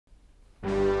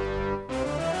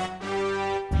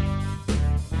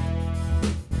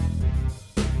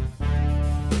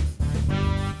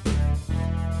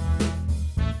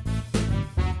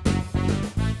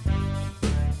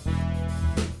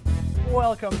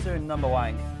welcome to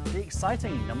Numberwang, the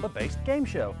exciting number-based game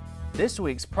show. This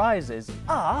week's prizes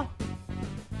are...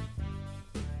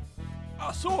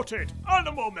 assorted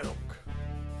animal milk,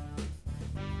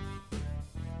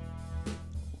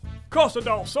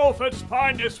 Cossadol Salford's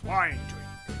finest wine drink,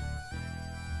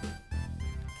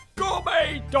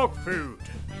 gourmet dog food,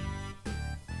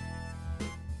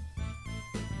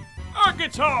 a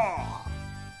guitar,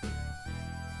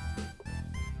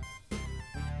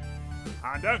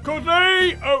 and a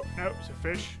cuddly... oh, no, it's a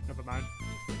fish, never mind.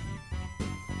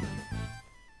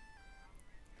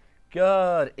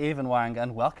 Good evening, Wang,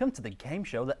 and welcome to the game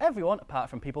show that everyone, apart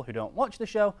from people who don't watch the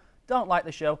show, don't like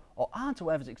the show, or aren't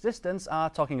aware of its existence, are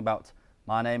talking about.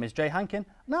 My name is Jay Hankin,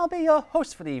 and I'll be your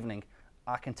host for the evening.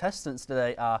 Our contestants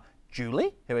today are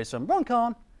Julie, who is from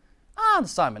Runcorn, and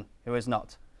Simon, who is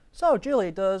not. So,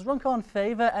 Julie, does Runcorn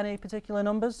favour any particular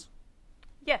numbers?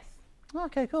 Yes.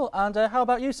 Okay, cool. And how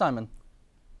about you, Simon?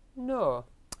 No.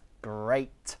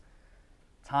 Great.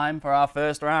 Time for our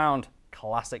first round.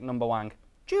 Classic Numberwang.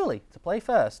 Julie, to play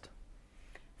first.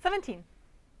 17.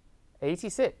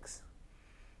 86.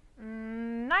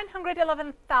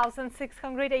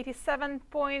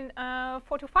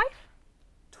 911,687.45.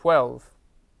 12.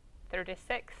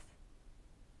 36.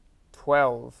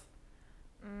 12.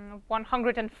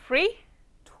 103.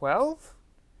 12.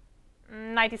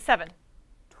 97.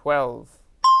 12.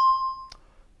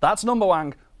 That's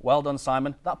Numberwang. Well done,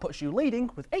 Simon. That puts you leading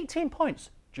with 18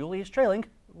 points. Julie is trailing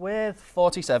with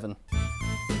 47.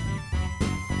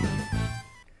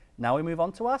 Now we move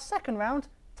on to our second round,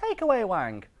 Takeaway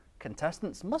Wang.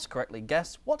 Contestants must correctly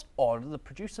guess what order the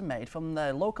producer made from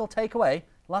their local takeaway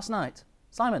last night.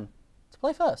 Simon, to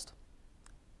play first.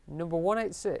 Number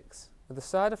 186 with a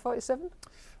side of 47.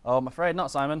 Oh, I'm afraid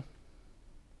not, Simon.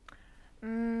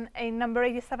 A number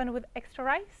 87 with extra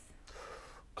rice.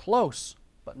 Close,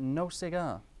 but no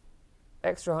cigar.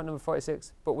 Extra hot number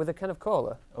 46, but with a can of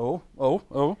cola. Oh.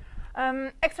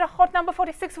 Extra hot number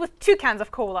 46 with 2 cans of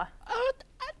cola.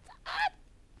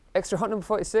 Extra hot number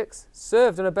 46,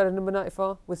 served on a bed of number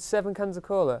 94 with 7 cans of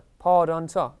cola, poured on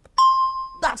top.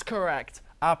 That's correct.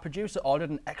 Our producer ordered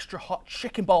an extra hot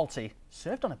chicken balti,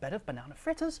 served on a bed of banana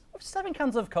fritters with 7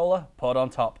 cans of cola poured on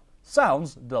top.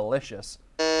 Sounds delicious.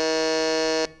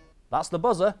 That's the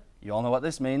buzzer. You all know what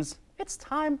this means. It's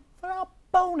time for our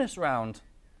bonus round.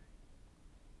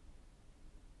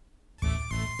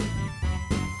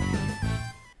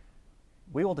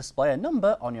 We will display a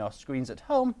number on your screens at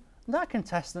home, and our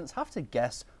contestants have to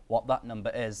guess what that number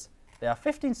is. They have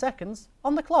 15 seconds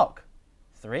on the clock.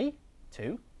 3,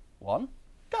 2, 1,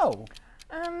 go.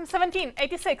 17,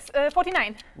 86,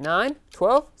 49. 9,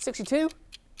 12, 62.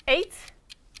 8,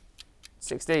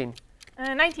 16.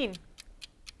 19.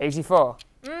 84.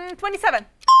 27.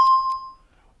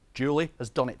 Julie has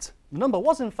done it. The number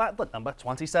was in fact the number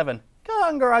 27.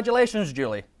 Congratulations,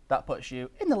 Julie. That puts you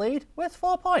in the lead with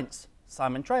 4 points.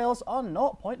 Simon trails on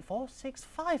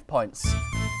 0.465 points.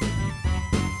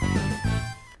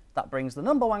 That brings the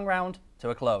Numberwang round to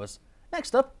a close.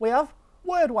 Next up, we have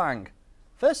Wordwang.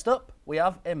 First up, we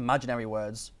have imaginary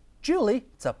words. Julie,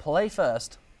 to play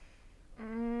first.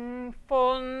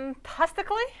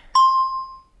 Fantastically.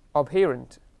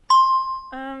 Obherent.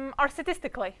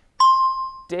 Artistically.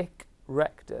 Dick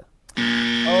Rector.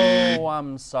 Oh,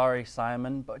 I'm sorry,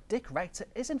 Simon, but Dick Rector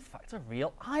is in fact a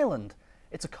real island.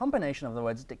 It's a combination of the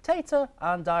words dictator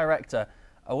and director,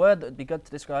 a word that would be good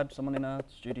to describe someone in a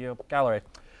studio gallery.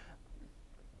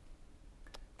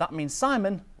 That means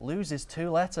Simon loses 2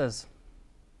 letters.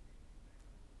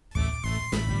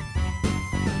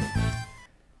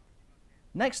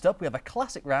 Next up, we have a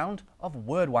classic round of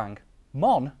Wordwang.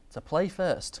 Mon, to play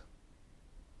first.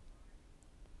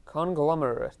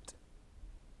 Conglomerate.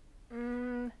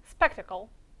 Spectacle.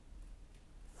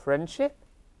 Friendship.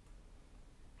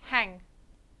 Hang.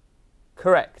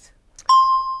 Correct.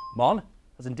 Mon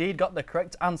has indeed got the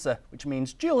correct answer, which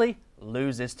means Julie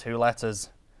loses 2 letters.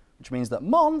 Which means that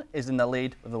Mon is in the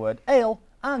lead with the word ale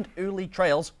and Uli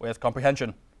trails with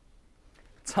comprehension.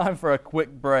 Time for a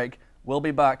quick break. We'll be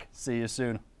back. See you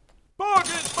soon.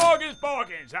 Bargains, bargains,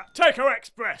 bargains at Takeaway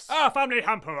Express. Our family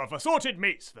hamper of assorted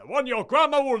meats, the one your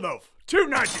grandma will love.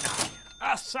 $2.99.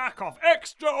 A sack of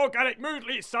extra organic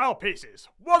muesli style pieces,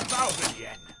 1,000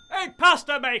 yen. A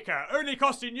pasta maker, only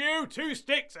costing you 2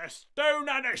 sticks, a stone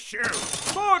and a shoe.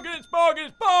 Bargains,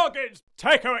 bargains, bargains.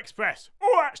 Takeaway Express.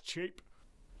 Oh, that's cheap.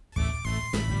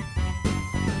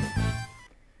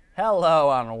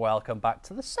 Hello and welcome back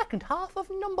to the second half of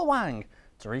Numberwang.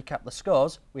 To recap the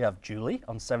scores, we have Julie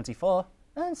on 74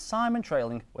 and Simon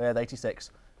trailing with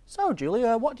 86. So, Julie,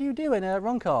 what do you do in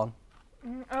Runcorn?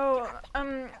 I'm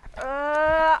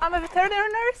a veterinary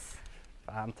nurse.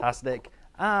 Fantastic.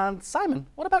 And Simon,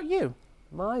 what about you?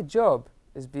 My job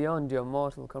is beyond your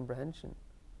mortal comprehension.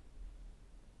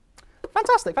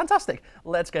 Fantastic, fantastic.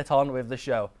 Let's get on with the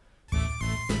show.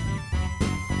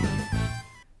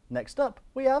 Next up,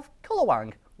 we have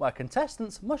Numberwang, where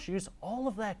contestants must use all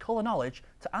of their colour knowledge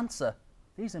to answer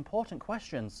these important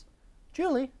questions.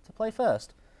 Julie, to play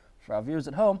first. For our viewers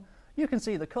at home, you can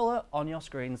see the colour on your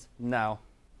screens now.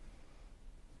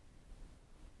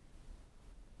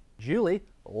 Julie,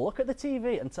 look at the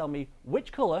TV and tell me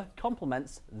which colour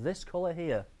complements this colour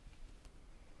here.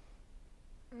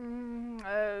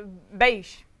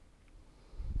 Beige.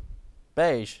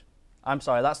 Beige. I'm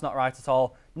sorry, that's not right at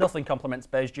all. Nothing complements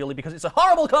beige, Julie, because it's a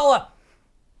horrible colour!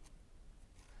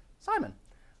 Simon,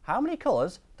 how many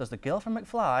colours does the girl from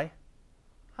McFly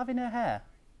have in her hair?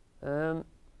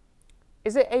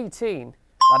 Is it 18?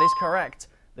 That is correct.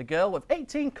 The girl with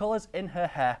 18 colours in her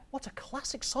hair. What a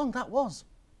classic song that was.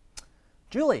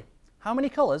 Julie, how many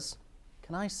colours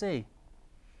can I see?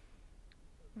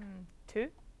 2.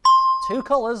 2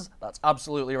 colours, that's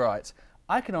absolutely right.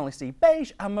 I can only see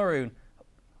beige and maroon.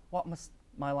 What must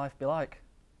my life be like?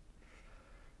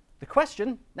 The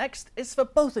question next is for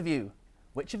both of you.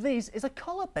 Which of these is a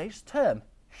colour-based term?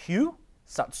 Hue,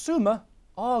 Satsuma,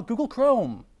 or Google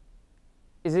Chrome?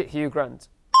 Is it Hugh Grant?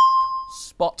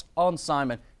 Spot on,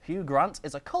 Simon. Hue Grant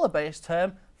is a colour-based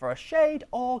term for a shade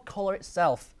or colour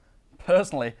itself.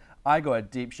 Personally, I go a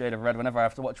deep shade of red whenever I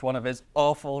have to watch one of his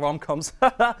awful rom-coms.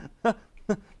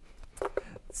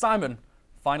 Simon,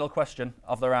 final question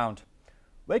of the round.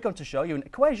 We're going to show you an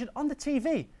equation on the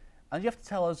TV, and you have to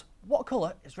tell us what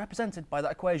colour is represented by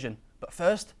that equation. But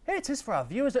first, here it is for our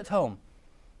viewers at home.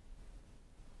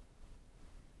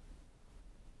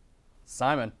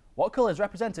 Simon, what colour is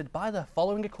represented by the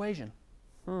following equation?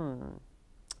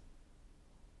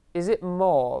 Is it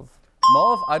mauve?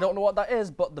 Mauve, I don't know what that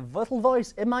is, but the little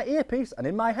voice in my earpiece and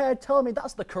in my head telling me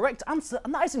that's the correct answer,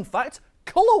 and that is in fact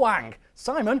Numberwang.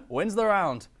 Simon wins the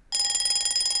round.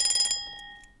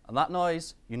 And that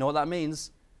noise, you know what that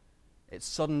means? It's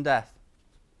sudden death.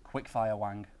 Quickfire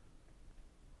Wang.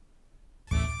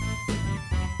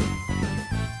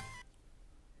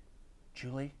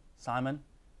 Julie, Simon,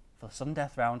 for the sudden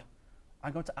death round,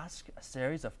 I'm going to ask a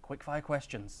series of quickfire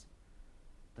questions.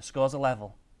 The scores are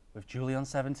level, with Julie on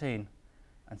 17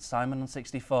 and Simon on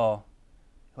 64.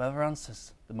 Whoever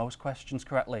answers the most questions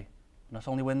correctly will not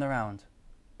only win the round,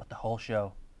 but the whole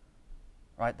show.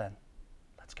 Right then,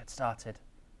 let's get started.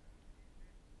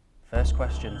 First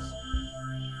questions.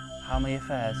 How many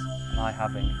affairs am I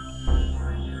having?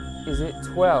 Is it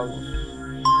 12?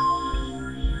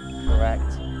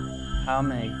 Correct. How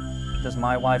many does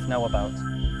my wife know about?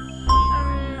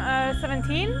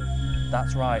 17.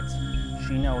 That's right.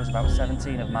 She knows about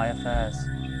 17 of my affairs.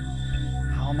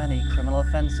 How many criminal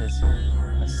offences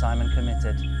has Simon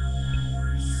committed?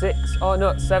 6. Oh,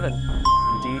 no, 7.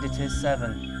 Indeed it is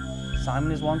 7.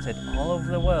 Simon is wanted all over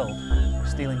the world for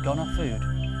stealing gun or food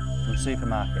from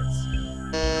supermarkets.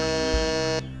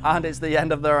 And it's the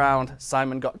end of the round.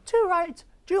 Simon got 2 right.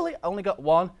 Julie only got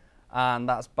 1. And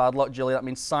that's bad luck, Julie. That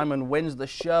means Simon wins the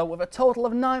show with a total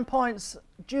of 9 points.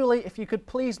 Julie, if you could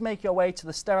please make your way to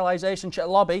the sterilisation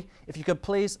lobby. If you could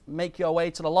please make your way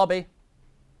to the lobby.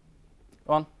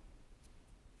 Go on.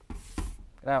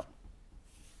 Get out.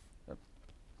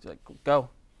 Go.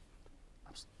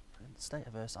 I'm in the state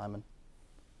of her, Simon.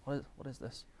 What is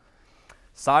this?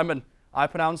 Simon, I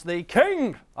pronounce thee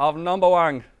King of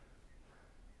Numberwang.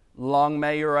 Long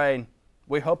may you reign.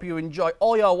 We hope you enjoy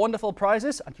all your wonderful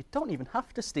prizes, and you don't even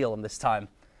have to steal them this time.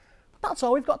 That's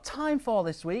all we've got time for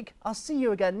this week. I'll see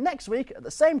you again next week at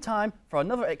the same time for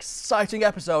another exciting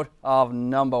episode of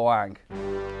Numberwang.